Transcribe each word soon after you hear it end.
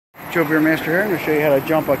Joe Beermaster here. I'm going to show you how to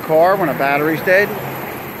jump a car when a battery's dead.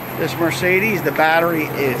 This Mercedes, the battery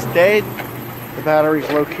is dead. The battery's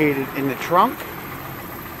located in the trunk.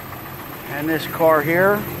 And this car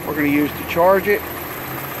here, we're going to use to charge it.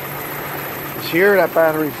 It's here, that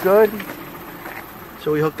battery's good.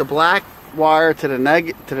 So we hook the black wire to the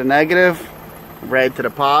negative, red to the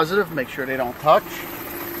positive. Make sure they don't touch.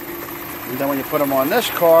 And then when you put them on this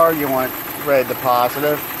car, you want red the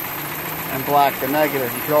positive and black the negative.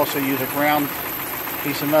 You can also use a ground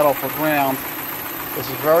piece of metal for ground. This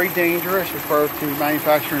is very dangerous. Refer to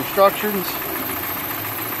manufacturer instructions.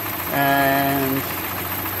 And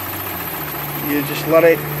you just let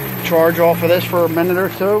it charge off of this for a minute or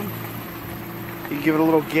two. You give it a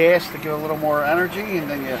little gas to give it a little more energy, and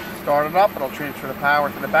then you start it up. It'll transfer the power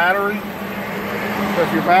to the battery. So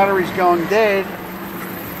if your battery's going dead,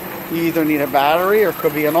 you either need a battery or it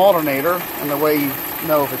could be an alternator. And the way you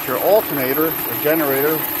know if it's your alternator, or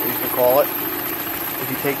generator, we used to call it, if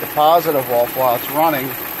you take the positive off while it's running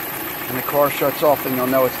and the car shuts off, then you'll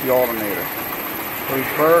know it's the alternator.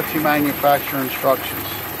 Refer to manufacturer instructions.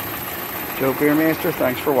 Joe Beermaster,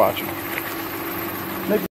 thanks for watching.